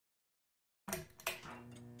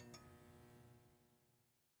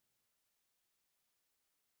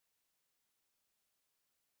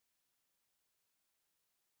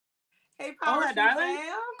Hey, Power Hola, Street darling.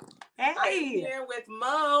 fam. I'm Hey, here with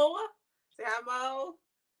Mo. Say hi, Mo.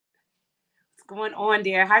 what's going on,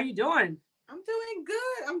 dear? How you doing? I'm doing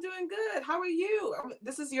good. I'm doing good. How are you?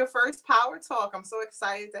 This is your first Power Talk. I'm so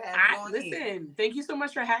excited to have you I on here. listen. Thank you so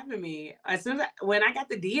much for having me. As soon as when I got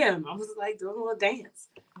the DM, I was like doing a little dance.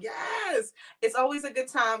 Yes, it's always a good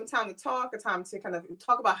time to talk, a time to kind of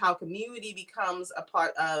talk about how community becomes a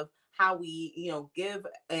part of how we, give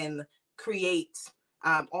and create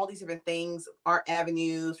all these different things, art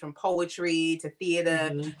avenues from poetry to theater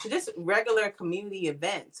Hmm. to just regular community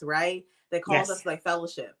events, right? That calls Yes, us like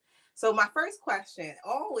fellowship. So my first question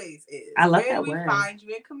always I is, love where do that we word. find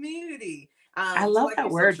you in community? I So love like that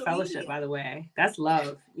your word, social fellowship. media. By the way, that's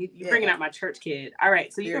love. You bringing Yeah, out my church kid. All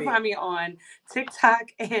right, so you can period. find me on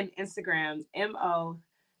TikTok and Instagram. Mo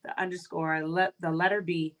the underscore the letter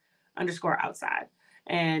B underscore outside.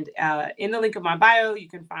 And in the link of my bio, you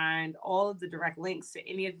can find all of the direct links to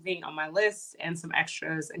anything on my list and some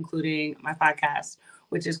extras, including my podcast,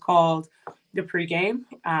 which is called The Pregame,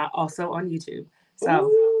 also on YouTube. So,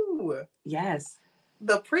 Ooh. yes.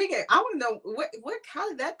 The pregame. I want to know what how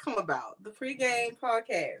did that come about? The pregame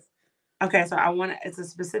podcast. Okay, so it's a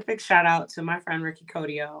specific shout out to my friend Ricky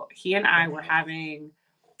Codio. He and I were Yes. having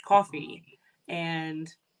coffee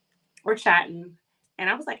and we're chatting. And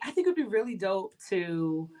I was like, I think it'd be really dope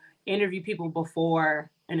to interview people before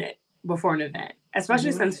an event, especially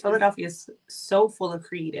Mm-hmm. since Philadelphia is so full of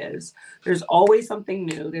creatives. There's always something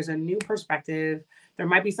new. There's a new perspective. There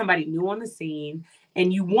might be somebody new on the scene,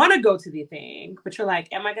 and you want to go to the thing, but you're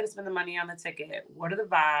like, am I going to spend the money on the ticket? What are the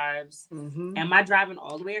vibes? Mm-hmm. Am I driving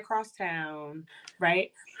all the way across town?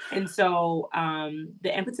 Right. And so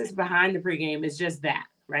the impetus behind the pregame is just that.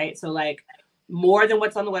 Right. So, like, more than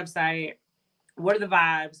what's on the website, what are the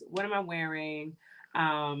vibes, what am I wearing,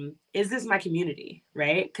 is this my community,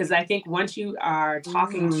 right? Because I think once you are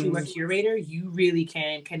talking to a Mm. curator, you really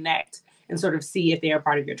can connect and sort of see if they are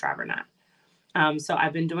part of your tribe or not. So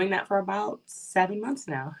I've been doing that for about 7 months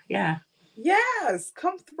now. Yeah. Yes,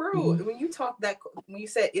 come through. Mhm. When you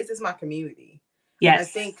said, "Is this my community?" I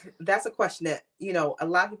Yes. think that's a question that a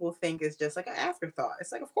lot of people think is just like an afterthought.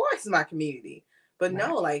 It's like, of course, it's my community, but Right.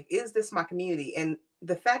 no, like, is this my community? And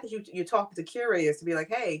the fact that you're talking to curators to be like,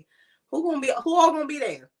 hey, who all gonna be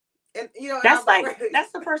there? And I'm like,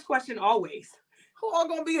 That's the first question always. who all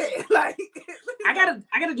gonna be there? Like, I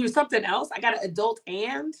gotta do something else. I gotta adult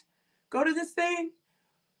and go to this thing.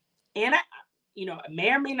 And I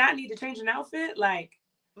may or may not need to change an outfit. Like,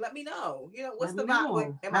 let me know. What's let the me vibe? Like,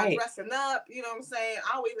 know. am I Right. dressing up? You know what I'm saying?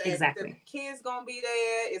 I always ask, if the Exactly. kids gonna be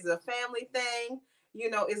there? Is it a family thing?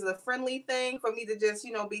 Is it a friendly thing for me to just,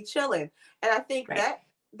 be chilling? And I think Right.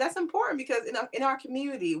 that's important because in our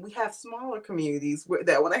community, we have smaller communities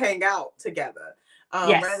that want to hang out together.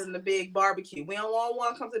 Rather Yes, than the big barbecue. We don't all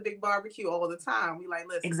want to come to the big barbecue all the time. We like,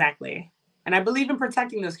 listen. exactly. And I believe in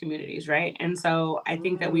protecting those communities, right? And so I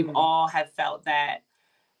think that we've Mm, all have felt that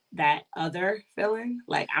other feeling.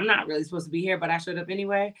 Like, I'm not really supposed to be here, but I showed up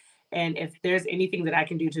anyway. And if there's anything that I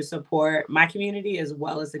can do to support my community as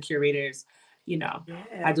well as the curators, you know, I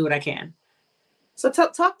yeah. do what I can. So tell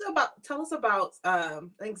us about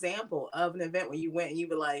an example of an event where you went and you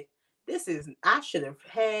were like, I should have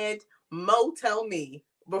had Mo tell me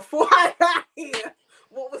before I got here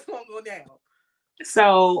what was going to go down.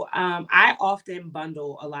 So I often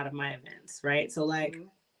bundle a lot of my events, right? So, like, Mm-hmm.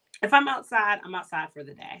 if I'm outside for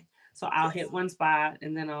the day. So I'll Yes. hit one spot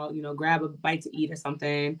and then I'll, grab a bite to eat or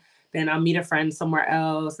something. Then I'll meet a friend somewhere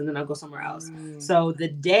else and then I'll go somewhere else. Mm. So the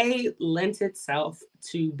day lent itself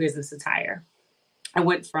to business attire. I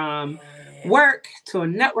went from Yeah. work to a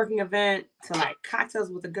networking event to like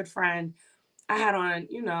cocktails with a good friend. I had on,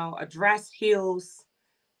 a dress, heels.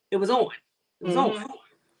 It was on. It was on. Mm-hmm.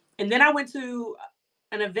 And then I went to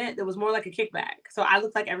an event that was more like a kickback. So I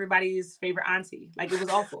looked like everybody's favorite auntie. Like, it was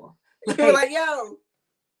awful. You were Like, like, yo,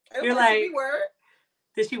 ain't you're nobody see me like, word.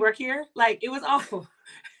 did she work here? Like, it was awful.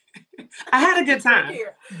 I had a good Did you work time.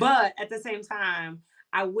 here? But at the same time,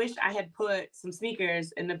 I wish I had put some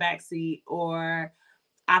sneakers in the back seat or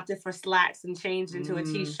opted for slacks and changed into a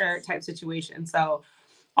Mm. t-shirt type situation. So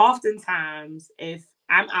oftentimes if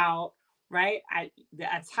I'm out, right,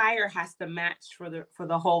 the attire has to match for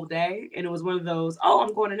the whole day. And it was one of those, oh,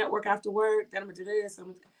 I'm going to network after work, then I'm gonna do this.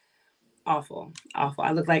 Awful. Awful.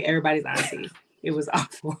 I look like everybody's auntie. It was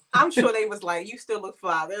awful. I'm sure they was like, you still look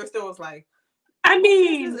fly. They still was like, I what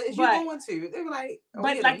business mean, is you but going to? They were like, are we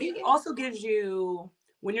but in a like, it meeting? also gives you,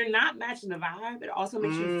 when you're not matching the vibe, it also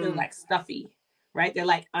makes you feel Mm. like stuffy, right? They're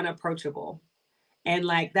like unapproachable. And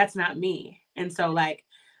like, that's not me. And so, like,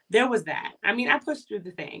 there was that. I mean, I pushed through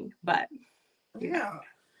the thing, but you know. Yeah.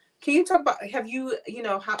 Can you talk about, have you,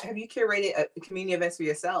 how have you curated a community events for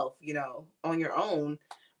yourself, on your own,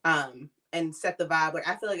 and set the vibe? Like,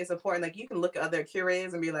 I feel like it's important. Like, you can look at other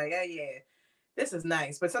curators and be like, oh yeah, this is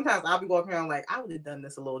nice. But sometimes I'll be walking around like, I would have done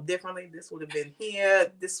this a little differently. This would have been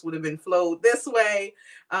here. This would have been flowed this way.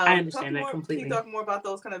 I understand that Can you completely. talk more about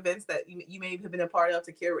those kind of events that you may have been a part of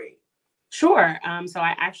to curate? Sure. So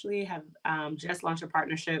I actually have just launched a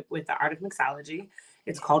partnership with the Art of Mixology.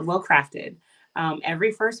 It's called Well Crafted.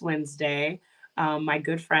 Every first Wednesday, my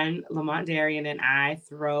good friend Lamont Darian and I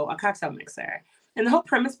throw a cocktail mixer. And the whole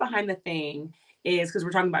premise behind the thing is because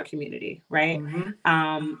we're talking about community, right? Mm-hmm.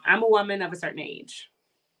 I'm a woman of a certain age,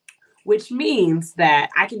 which means that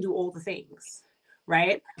I can do all the things,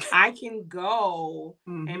 right? I can go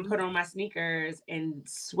and Mm-hmm. put on my sneakers and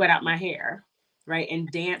sweat out my hair, right? And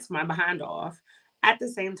dance my behind off. At the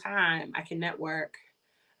same time, I can network,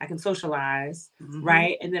 I can socialize, Mm-hmm.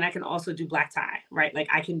 right? And then I can also do black tie, right? Like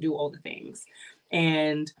I can do all the things.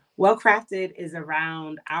 And Well Crafted is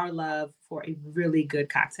around our love for a really good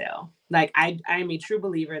cocktail. Like I am a true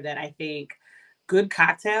believer that I think good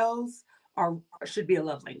cocktails are should be a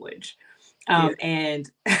love language. Yeah.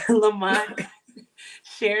 And Lamont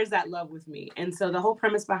shares that love with me. And so the whole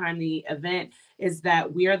premise behind the event is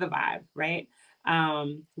that we are the vibe, right?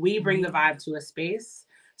 We bring the Mm-hmm. vibe to a space.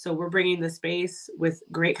 So we're bringing the space with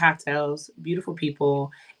great cocktails, beautiful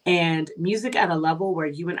people, and music at a level where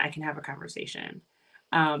you and I can have a conversation.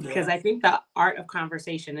 Because Yeah. I think the art of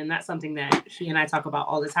conversation, and that's something that she and I talk about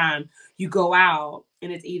all the time. You go out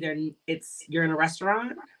and it's you're in a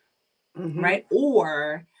restaurant, Mm-hmm. right?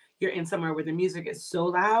 Or you're in somewhere where the music is so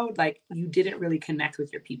loud, like you didn't really connect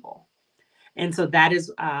with your people. And so that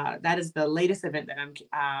is the latest event that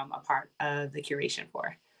I'm a part of the curation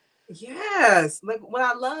for. Yes. Like, what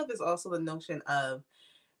I love is also the notion of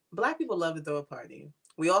Black people love to throw a party.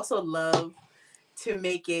 We also love to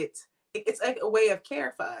make it's like a way of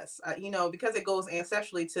care for us, because it goes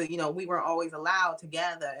ancestrally to, we weren't always allowed to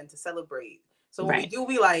gather and to celebrate. So when we Right. do,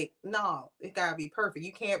 we like, no, it gotta be perfect.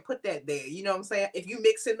 You can't put that there. You know what I'm saying? If you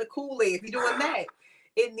mix in the Kool-Aid, if you're doing that,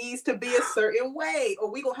 it needs to be a certain way, or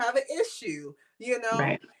we gonna have an issue.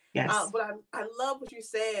 Right. Yes. But I love what you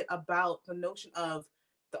said about the notion of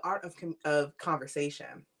the art of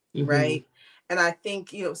conversation, Mm-hmm. right? And I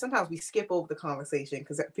think, sometimes we skip over the conversation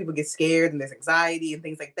because people get scared and there's anxiety and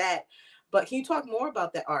things like that. But can you talk more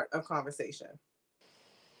about that art of conversation?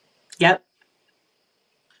 Yep.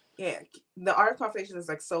 Yeah, the art of conversation is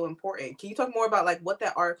like so important. Can you talk more about like what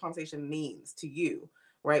that art of conversation means to you,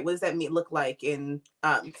 right? What does that mean look like in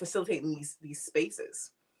facilitating these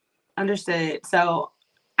spaces? Understood. So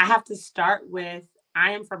I have to start with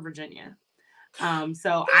I am from Virginia.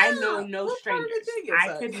 So I know Yeah, no what part of strangers. Virginia? I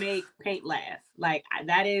Sorry. could make paint laugh.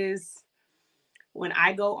 That is when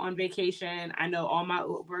I go on vacation, I know all my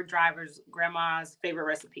Uber drivers' grandma's favorite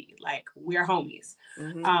recipe. Like we're homies.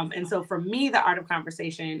 Mm-hmm. And so for me, the art of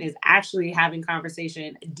conversation is actually having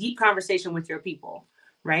conversation, deep conversation with your people,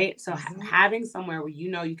 right? So Mm-hmm. having somewhere where you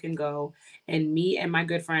know you can go and me and my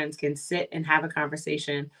good friends can sit and have a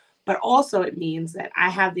conversation. But also it means that I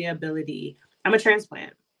have the ability, I'm a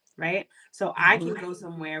transplant, right? So I Mm-hmm. can go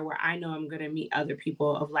somewhere where I know I'm going to meet other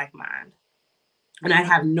people of like mind, and I Yeah.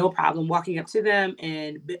 have no problem walking up to them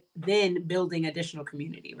and then building additional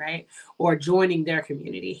community, right? Or joining their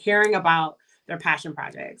community, hearing about their passion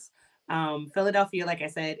projects. Philadelphia, like I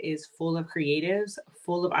said, is full of creatives,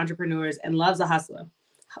 full of entrepreneurs, and loves a hustler.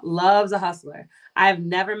 Loves a hustler. I've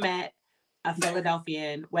never met a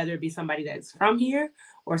Philadelphian, whether it be somebody that's from here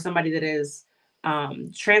or somebody that is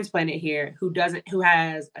transplanted here, who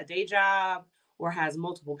has a day job or has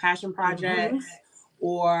multiple passion Mm-hmm. projects,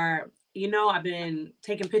 or I've been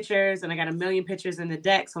taking pictures and I got a million pictures in the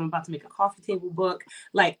deck. So I'm about to make a coffee table book.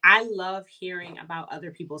 Like, I love hearing about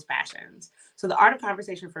other people's passions. So the art of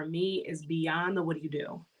conversation for me is beyond the what do you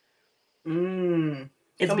do? Mm.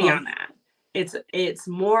 It's Come on. beyond that. It's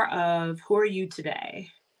more of who are you today?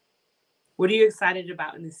 What are you excited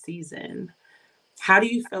about in this season? How do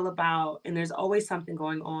you feel about, and there's always something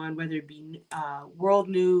going on, whether it be world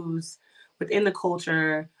news, within the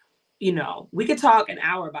culture. We could talk an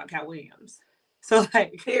hour about Cat Williams. So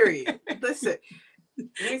like, Period. Listen,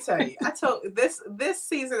 let me tell you. I told this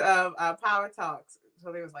season of Power Talks.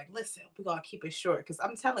 So they was like, listen, we gotta keep it short because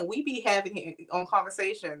I'm telling, we be having on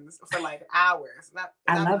conversations for like hours. And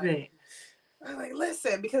I I'm love like, it.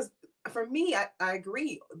 listen, because for me, I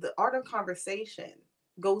agree. The art of conversation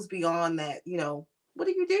goes beyond that. What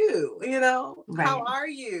do you do? How Right. are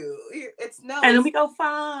you? It's no, And then we it's go,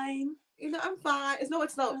 fine. I'm fine. It's no,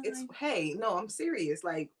 it's no, it's Fine. hey, no, I'm serious.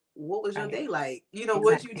 Like, what was your Right. day like?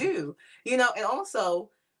 What'd you Exactly. do? And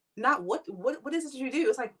also, not what is it you do?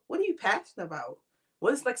 It's like, what are you passionate about?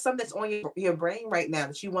 What is like something that's on your brain right now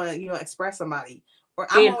that you want to, express somebody? Or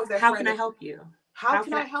I'm And always that how friend can I that, help you? how How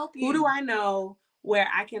can can I I, help who do you? I know where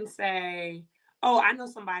I can say, oh, I know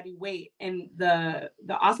somebody, wait. And the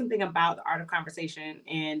awesome thing about the art of conversation,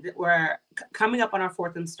 and we're coming up on our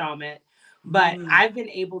fourth installment, but Mm, I've been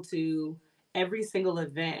able to every single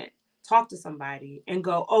event talk to somebody and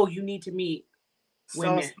go, oh, you need to meet so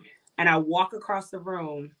women. And I walk across the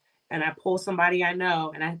room and I pull somebody I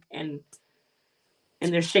know and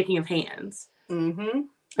they're shaking of hands. mm-hmm.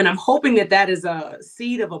 And I'm hoping that that is a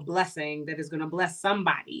seed of a blessing that is going to bless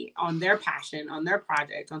somebody on their passion, on their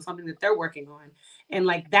project, on something that they're working on. And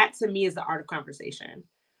like that to me is the art of conversation.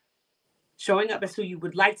 Showing up as who you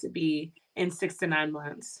would like to be in 6 to 9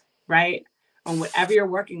 months, right? On whatever you're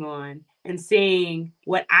working on and seeing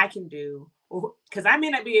what I can do. Because I may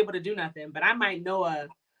not be able to do nothing, but I might know a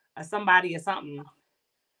somebody or something, and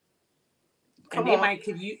Come they on. might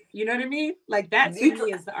could you know what I mean? Like that to You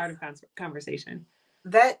me is the art of conversation.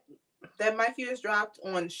 that that my fears dropped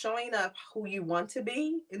on showing up who you want to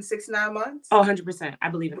be in 6 to 9 months. Oh, 100%. I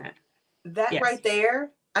believe in that. That Yes. right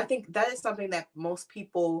there, I think that is something that most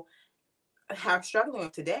people have struggling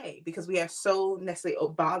with today because we are so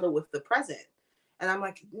necessarily bothered with the present. And I'm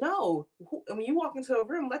like, no, when you walk into a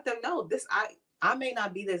room, let them know this. I may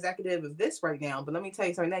not be the executive of this right now, but let me tell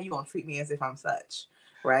you something. Now you're gonna treat me as if I'm such,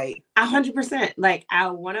 right? 100%. Like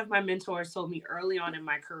one of my mentors told me early on in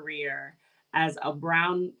my career, as a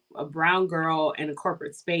brown girl in a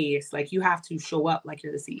corporate space, like you have to show up like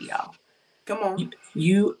you're the CEO. Come on.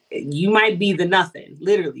 You might be the nothing.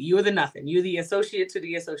 Literally, you're the nothing. You're the associate to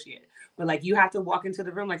the associate. But like you have to walk into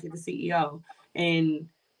the room like you're the CEO and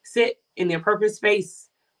sit in the appropriate space,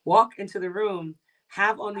 walk into the room,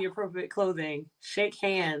 have on the appropriate clothing, shake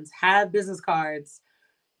hands, have business cards,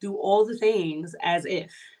 do all the things as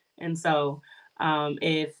if. And so,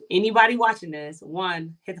 if anybody watching this,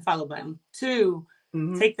 one, hit the follow button. Two,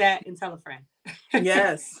 Mm-hmm. take that and tell a friend.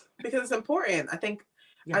 Yes, because it's important. I think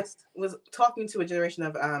I Yes. was talking to a generation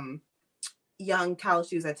of young college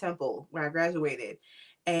students at Temple where I graduated,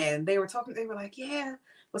 and they were talking. They were like, "Yeah,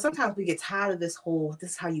 but sometimes we get tired of this whole.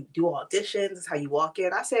 This is how you do auditions. This is how you walk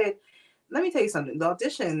in." I said, "Let me tell you something. The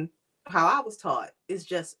audition, how I was taught, is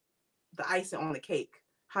just the icing on the cake.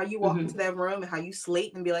 How you walk Mm-hmm. into that room and how you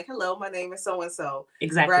slate and be like, 'Hello, my name is so and so,'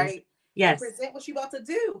 Exactly. right, and Yes. present what you about to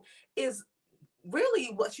do is." Really,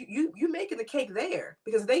 what you making the cake there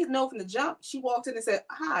because they know from the jump. She walked in and said,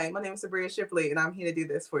 "Hi, my name is Sabriaya Shipleys, and I'm here to do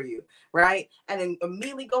this for you," right? And then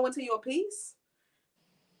immediately go into your piece.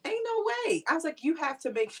 Ain't no way. I was like, you have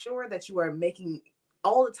to make sure that you are making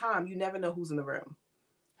all the time. You never know who's in the room,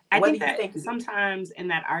 I whether think you that think you do. sometimes in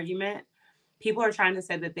that argument, people are trying to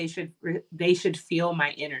say that they should feel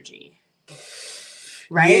my energy,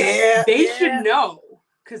 right? Yeah, They should yeah. know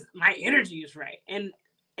because my energy is right, and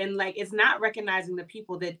like it's not recognizing the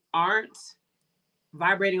people that aren't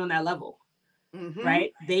vibrating on that level, Mm-hmm.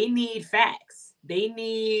 right? They need facts, they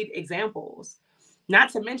need examples, not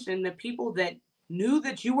to mention the people that knew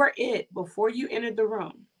that you were it before you entered the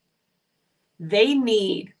room. They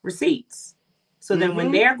need receipts. So then when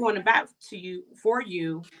Mm-hmm. they're going to bat to you for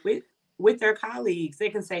you with their colleagues, they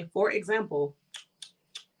can say, for example,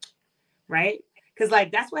 right? Because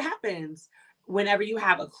like that's what happens whenever you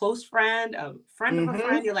have a close friend, a friend of a Mm-hmm.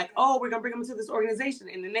 friend, you're like, oh, we're gonna bring them to this organization.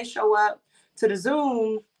 And then they show up to the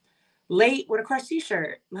Zoom late with a crushed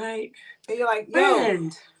t-shirt. Like, And you're like, yo,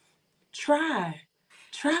 friend, try,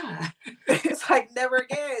 try. it's like never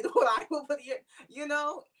again. What I will put here, you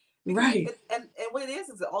know, because Right. and what it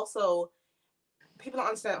is also people don't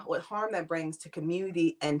understand what harm that brings to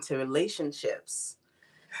community and to relationships,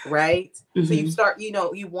 right? So you Mm-hmm. start,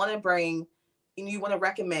 you want to bring, you want to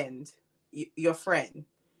recommend your friend,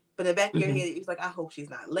 but in the back of your Mm-hmm. head, it's like, I hope she's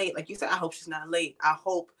not late. Like you said, I hope she's not late. I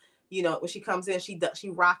hope, when she comes in, she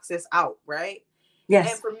rocks this out, right? And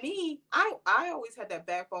Yes. for me, I always had that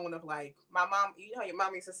backbone of like my mom. You know, your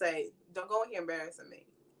mom used to say, "Don't go in here embarrassing me,"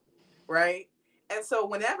 right? And so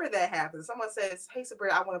whenever that happens, someone says, "Hey,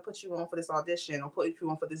 Sabrina, I want to put you on for this audition or put you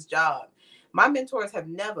on for this job." My mentors have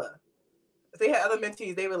never. If they had other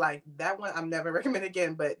mentees, they were like, "That one I'm never recommend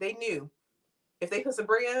again." But they knew if they put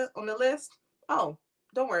Sabrina on the list, oh,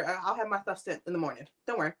 don't worry, I'll have my stuff sent in the morning.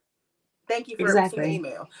 Don't worry. Thank you for sending the Exactly.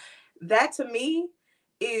 email. That to me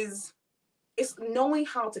is it's knowing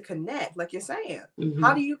how to connect, like you're saying. How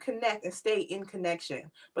Mm-hmm. do you connect and stay in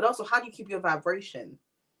connection? But also, how do you keep your vibration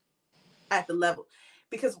at the level?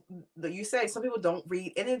 Because you say some people don't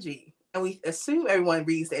read energy, and we assume everyone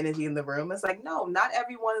reads the energy in the room. It's like, no, not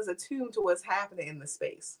everyone is attuned to what's happening in the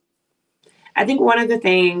space. I think one of the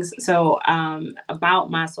things, so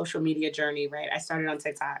about my social media journey, right? I started on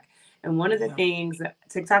TikTok, and one of the things that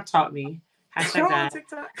TikTok taught me, hashtag Oh, that,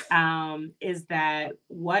 TikTok. is that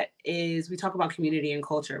we talk about community and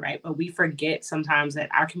culture, right? But we forget sometimes that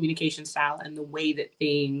our communication style and the way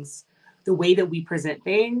that we present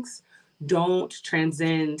things don't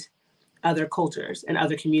transcend other cultures and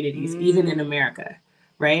other communities, even in America,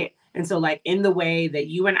 right? And so, like, in the way that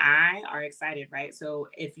you and I are excited, right? So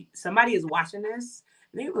if somebody is watching this,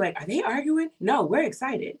 they were like, are they arguing? No, we're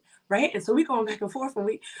excited, right? And so we going back and forth and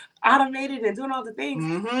we automated and doing all the things.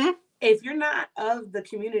 Mm-hmm. If you're not of the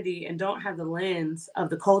community and don't have the lens of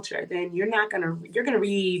the culture, then you're gonna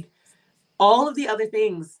read all of the other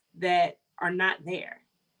things that are not there.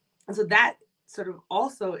 And so that sort of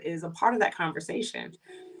also is a part of that conversation,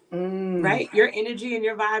 right? Your energy and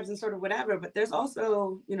your vibes and sort of whatever. But there's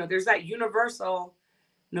also, there's that universal,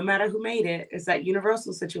 no matter who made it, it's that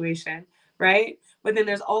universal situation, right? But then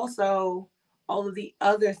there's also all of the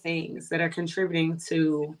other things that are contributing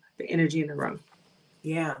to the energy in the room.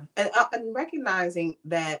 Yeah. And recognizing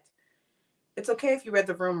that it's okay if you read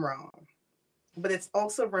the room wrong, but it's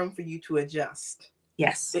also room for you to adjust.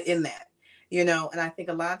 Yes. In that, and I think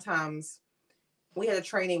a lot of times we had a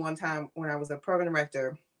training one time when I was a program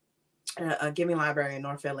director at a giving library in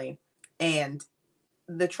North Philly. And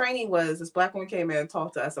the training was this Black woman came in and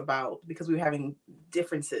talked to us about, because we were having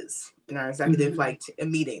differences in our executive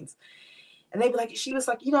meetings. And she was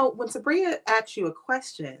like, when Sabriaya asks you a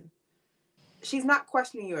question, she's not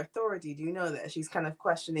questioning your authority. Do you know that? She's kind of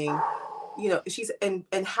questioning, she's and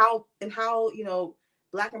how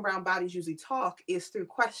Black and brown bodies usually talk is through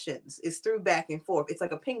questions, is through back and forth. It's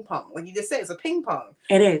like a ping pong. Like you just said, it's a ping pong.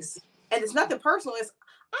 It is. And it's nothing personal. It's,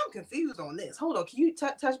 I'm confused on this. Hold on. Can you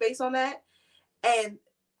touch base on that? And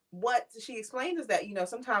what she explained is that,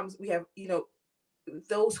 sometimes we have,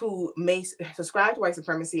 those who may subscribe to white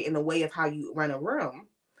supremacy in the way of how you run a room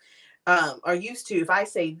are used to, if I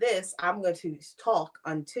say this, I'm going to talk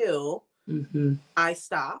until I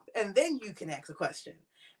stop, and then you can ask a question.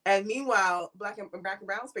 And meanwhile, black and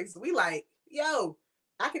brown spaces, we like, yo,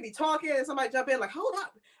 I could be talking and somebody jump in like, hold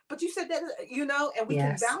up, but you said that, and we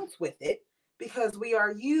can bounce with it because we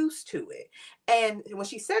are used to it. And when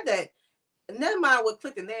she said that, never mind what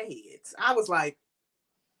clicked in their heads. I was like,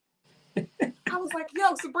 yo,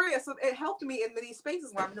 Sabriaya, so it helped me in these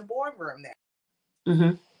spaces when I'm in the boardroom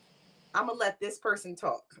now. I'm gonna let this person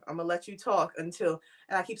talk. I'm gonna let you talk until,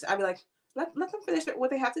 and I'd be like, let them finish what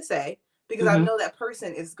they have to say, because I know that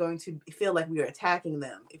person is going to feel like we are attacking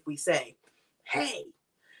them if we say, hey,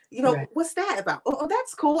 what's that about? Oh,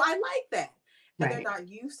 that's cool. I like that. And they're not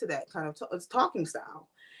used to that kind of talking style.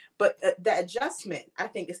 But that adjustment, I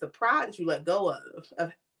think, is the pride that you let go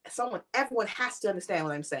of everyone has to understand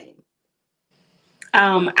what I'm saying.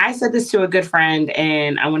 I said this to a good friend,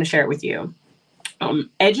 and I want to share it with you.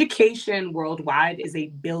 Education worldwide is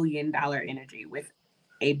 $1 billion industry with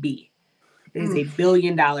a B. It is $1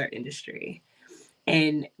 billion industry,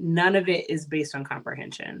 and none of it is based on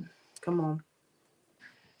comprehension. Come on.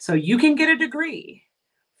 So you can get a degree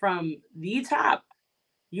from the top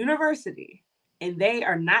university, and they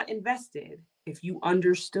are not invested if you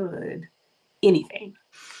understood anything.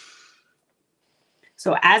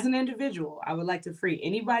 So as an individual, I would like to free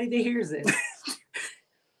anybody that hears this.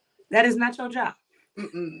 That is not your job.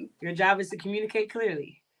 Your job is to communicate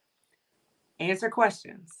clearly, answer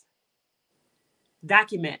questions,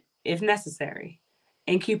 document if necessary,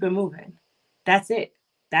 and keep it moving. That's it.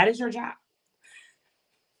 That is your job.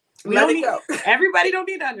 Everybody don't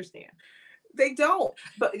need to understand. They don't.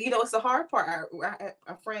 But, it's the hard part.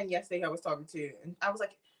 A friend yesterday I was talking to, and I was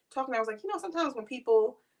like, sometimes when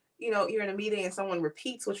people, you're in a meeting and someone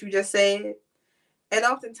repeats what you just said, and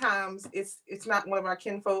oftentimes it's not one of our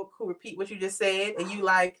kinfolk who repeat what you just said, and you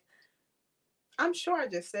like, I'm sure I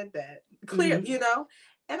just said that. Clear,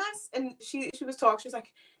 And she was talking, she was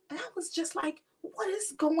like, and I was just like, what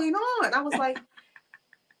is going on? I was like,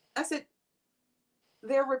 I said,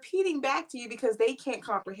 they're repeating back to you because they can't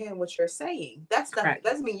comprehend what you're saying. That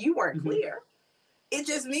doesn't mean you weren't clear. It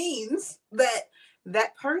just means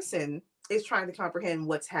that person is trying to comprehend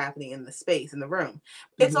what's happening in the space, in the room.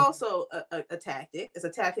 It's also a tactic. It's a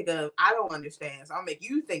tactic of, I don't understand, so I'll make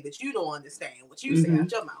you think that you don't understand what you say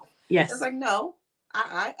out your mouth. Yes. It's like, no,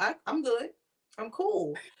 I'm good. I'm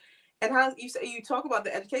cool. And how you talk about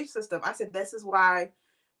the education system. I said, this is why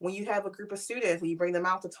when you have a group of students and you bring them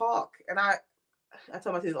out to talk, and I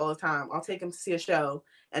tell my students all the time, I'll take them to see a show,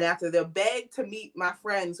 and after they'll beg to meet my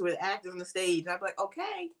friends who are the actors on the stage, and I'll be like,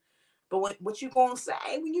 okay, but what you gonna say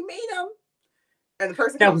when you meet them? And the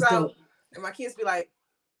person comes out, and my kids be like,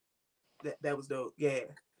 that was dope, yeah.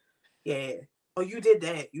 Yeah. Oh, you did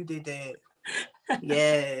that. You did that.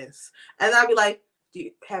 Yes. And I'd be like, do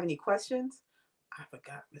you have any questions? I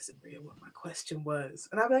forgot, Miss Sabriya, what my question was.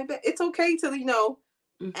 And I'd be like, it's okay to,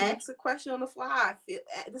 Mm-hmm. ask a question on the fly.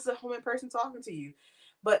 This is a human person talking to you.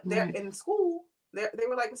 But they're Right. in school, they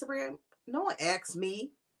were like, Miss Sabriya, no one asks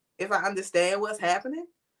me if I understand what's happening.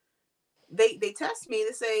 They test me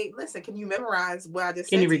to say, listen, can you memorize what I just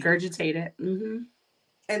Can said you to you? regurgitate it? Mm-hmm.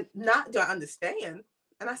 And not do I understand.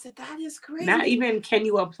 And I said, that is Not crazy. even can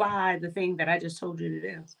you apply the thing that I just told you to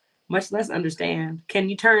do, much less understand. Can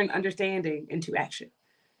you turn understanding into action?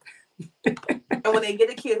 And when they get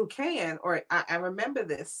a kid who can, or I remember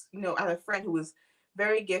this, I had a friend who was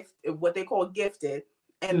very gifted, what they call gifted,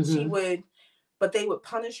 and Mm-hmm. but they would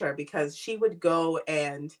punish her because she would go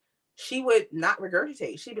and she would not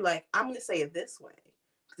regurgitate. She'd be like, I'm going to say it this way.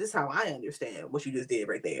 This is how I understand what you just did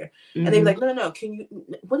right there. And they'd be Mm-hmm. like, no, can you,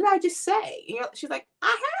 what did I just say? She's like, I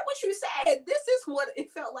heard what you said. This is what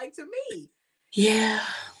it felt like to me. Yeah.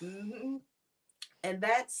 Mm-hmm. And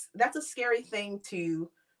that's a scary thing to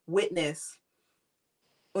witness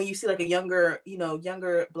when you see like a younger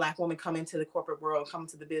Black woman come into the corporate world, come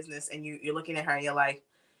to the business, and you're looking at her and you're like,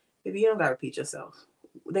 baby, you don't gotta repeat yourself.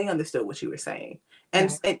 They understood what you were saying. And,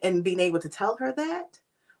 Right. and being able to tell her that,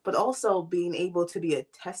 but also being able to be a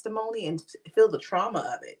testimony and feel the trauma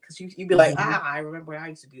of it. Because you'd be like, Mm-hmm. I remember I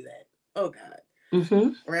used to do that. Oh God.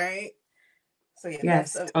 Mm-hmm. Right? So yeah,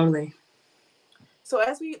 that's Yes, totally. so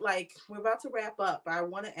as we're about to wrap up, I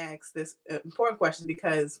want to ask this important question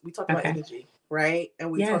because we talked about Okay. energy, right?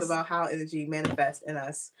 And we talked Yes. about how energy manifests in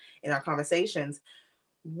us in our conversations.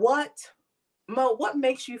 What what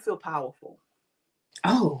makes you feel powerful?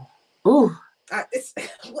 Oh. Ooh. It's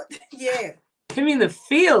what yeah. Give me the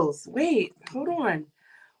feels. Wait, hold on.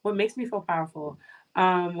 What makes me feel powerful?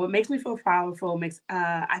 What makes me feel powerful makes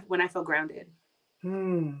when I feel grounded.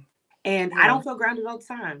 Hmm. And I Yeah. don't feel grounded all the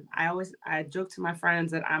time. I joke to my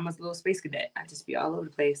friends that I'm a little space cadet. I just be all over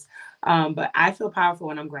the place. But I feel powerful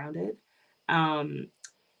when I'm grounded. Um,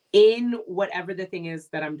 in whatever the thing is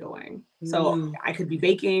that I'm doing. So Hmm. I could be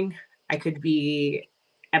baking, I could be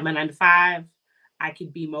at my 9 to 5, I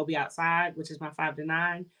could be Moby outside, which is my 5 to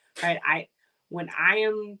 9. Right. When I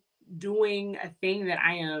am doing a thing that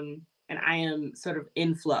I am sort of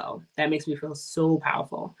in flow, that makes me feel so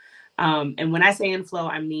powerful. And when I say in flow,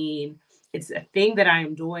 I mean it's a thing that I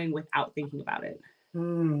am doing without thinking about it.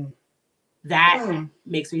 Hmm. That Hmm.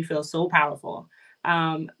 makes me feel so powerful,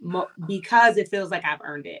 because it feels like I've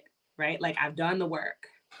earned it, right? Like I've done the work,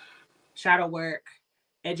 shadow work,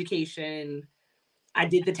 education. I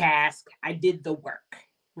did the task. I did the work,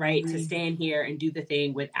 right? To Hmm. stand here and do the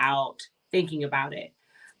thing without thinking about it.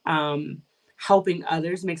 Um, Helping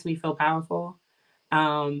others makes me feel powerful,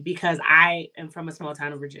 because I am from a small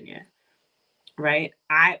town of Virginia, right?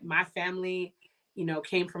 My family,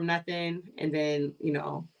 came from nothing, and then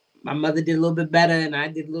my mother did a little bit better, and I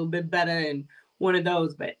did a little bit better, and one of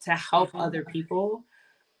those. But to help other people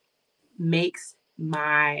makes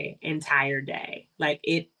my entire day. Like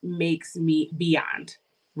it makes me beyond.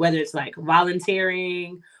 Whether it's like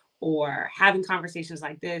volunteering or having conversations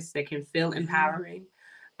like this that can feel Hmm. empowering.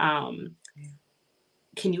 Um,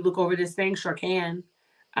 can you look over this thing? Sure can.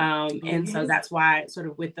 And so Hmm. that's why, sort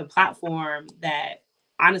of, with the platform that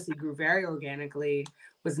honestly grew very organically,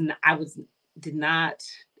 I did not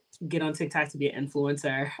get on TikTok to be an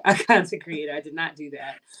influencer, a content creator. I did not do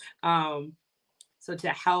that. So to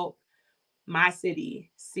help my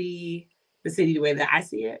city see the city the way that I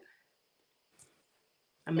see it,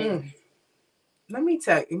 Mm. amazing. Let me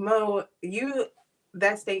tell you, Mo,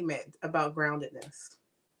 that statement about groundedness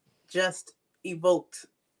just evoked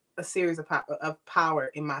a series of power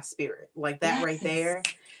in my spirit, like that right Yes. there.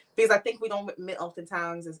 Because I think we don't admit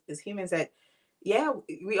oftentimes as humans that, yeah,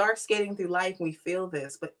 we are skating through life and we feel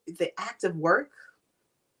this, but the active work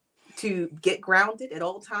to get grounded at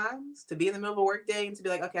all times, to be in the middle of a work day and to be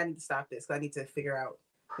like, okay, I need to stop this. I need to figure out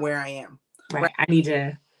where I am. Right. Right. I need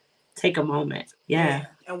to take a moment. Yeah. Yeah.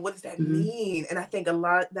 And what does that Mm-hmm. mean? And I think a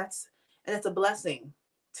lot and it's a blessing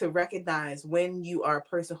to recognize when you are a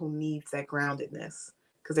person who needs that groundedness.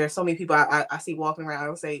 Because there are so many people I see walking around, I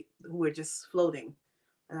would say, who are just floating.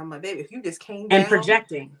 And I'm like, baby, if you just came And down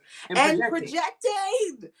projecting. And and projecting.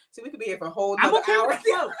 projecting. So we could be here for a whole I'm nother okay with hour. the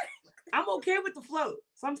float. I'm okay with the float.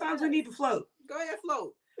 Sometimes we Yes. need to float. Go ahead,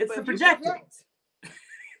 float. It's But the if you projecting. project,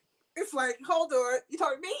 it's like, hold on, you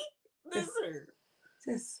talking to me? Listen.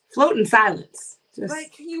 Just float in silence. Like,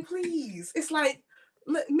 Just can you please? It's like,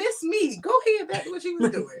 miss me. Go ahead back to what you was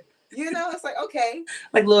like doing. It's like, okay.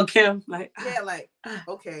 Lil' Kim. Like, Yeah, like,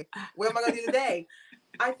 okay. What am I gonna do today?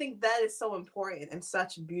 I think that is so important and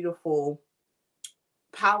such beautiful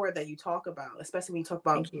power that you talk about, especially when you talk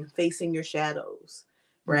about Thank you. facing your shadows,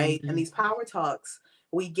 right? And Mm-hmm. these power talks,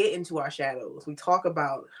 we get into our shadows. We talk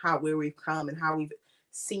about where we've come and how we've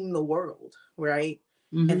seen the world, right?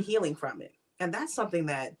 And Mm-hmm. healing from it. And that's something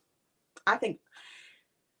that I think,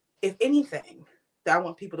 if anything, that I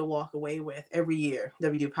want people to walk away with every year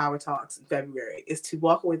that we do Power Talks in February is to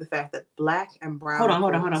walk away with the fact that Black and brown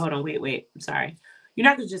folks. Hold on. Wait. I'm sorry. You're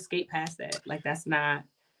not gonna just skate past that. Like that's not.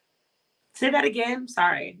 Say that again.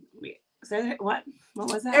 Sorry. Wait. Say that. What? What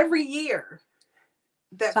was that? Every year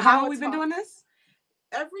that So how long Power we been Talk, doing this?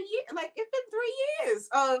 every year, like it's been 3 years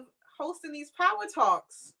of hosting these Power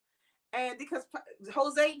Talks. And because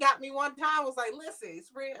Jose got me one time, was like, listen,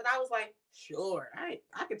 spring, and I was like, sure, I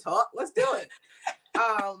can talk. Let's do it.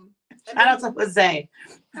 And Shout then out to Jose.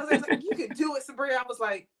 Jose was like, you can do it, Sabriya. I was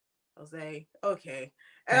like, Jose, okay.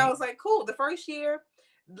 And I Right. was like, cool. The first year,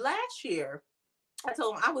 last year, I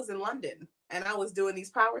told him I was in London and I was doing these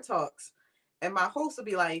power talks. And my host would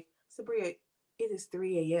be like, Sabriya, it is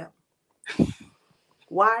 3 a.m.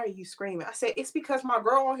 Why are you screaming? I said, it's because my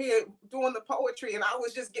girl here doing the poetry and I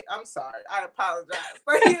was just I'm sorry, I apologize.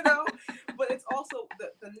 But but it's also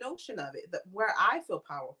the notion of it, that where I feel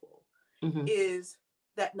powerful Mm-hmm. is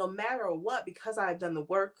that no matter what, because I've done the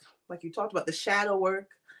work, like you talked about, the shadow work,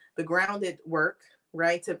 the grounded work,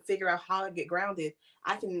 right? To figure out how to get grounded,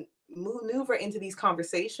 I can maneuver into these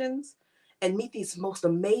conversations and meet these most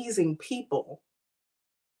amazing people